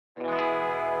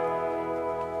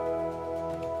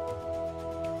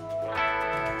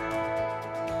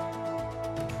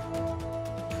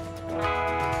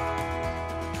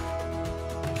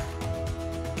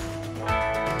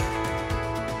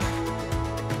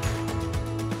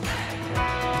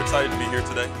excited to be here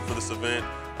today for this event.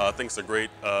 I think it's a great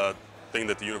thing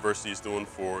that the university is doing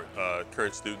for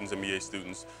current students, MBA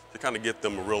students, to kind of get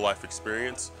them a real-life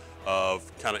experience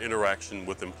of kind of interaction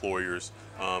with employers,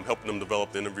 helping them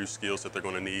develop the interview skills that they're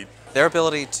going to need. Their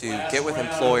ability to get with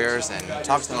employers and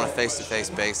talk to them on a face-to-face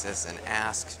basis and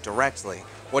ask directly,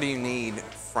 what do you need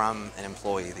from an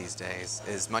employee these days,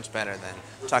 is much better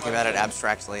than talking about it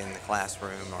abstractly in the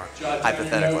classroom or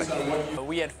hypothetically.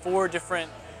 We had 4 different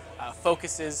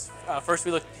focuses. First,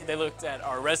 they looked at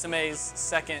our resumes.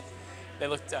 Second, they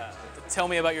looked to tell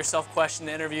me about yourself question,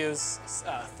 the interviews.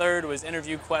 Third was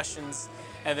interview questions.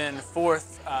 And then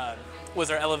fourth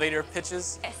was our elevator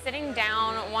pitches. Sitting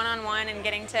down one-on-one and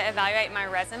getting to evaluate my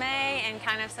resume and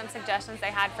kind of some suggestions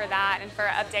they had for that and for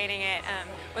updating it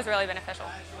was really beneficial.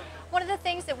 One of the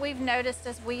things that we've noticed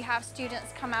as we have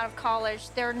students come out of college,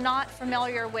 they're not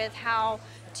familiar with how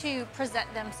to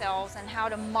present themselves and how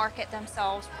to market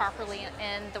themselves properly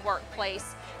in the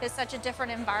workplace. It's such a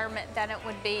different environment than it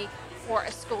would be for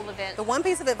a school event. The one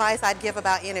piece of advice I'd give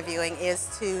about interviewing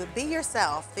is to be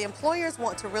yourself. The employers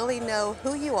want to really know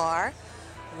who you are,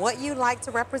 what you like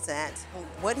to represent,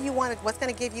 what do you want, what's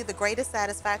going to give you the greatest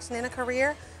satisfaction in a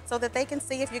career, so that they can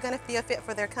see if you're going to be a fit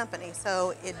for their company.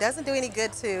 So it doesn't do any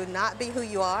good to not be who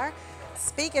you are.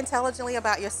 Speak intelligently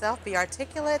about yourself, be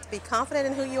articulate, be confident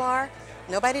in who you are.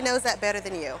 Nobody knows that better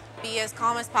than you. Be as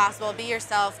calm as possible, be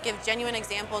yourself, give genuine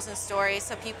examples and stories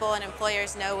so people and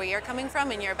employers know where you're coming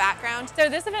from and your background. So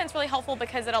this event is really helpful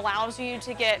because it allows you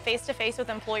to get face-to-face with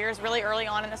employers really early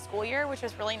on in the school year, which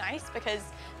is really nice because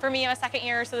for me, I'm a second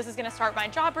year, so this is going to start my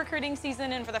job recruiting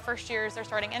season, and for the first years, they're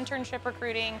starting internship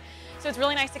recruiting. So it's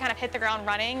really nice to kind of hit the ground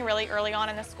running really early on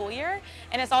in the school year.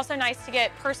 And it's also nice to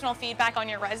get personal feedback on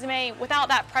your resume without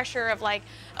that pressure of like,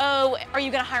 oh, are you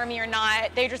going to hire me or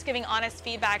not? They're just giving honest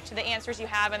feedback to the answers you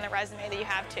have in the resume that you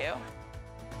have too.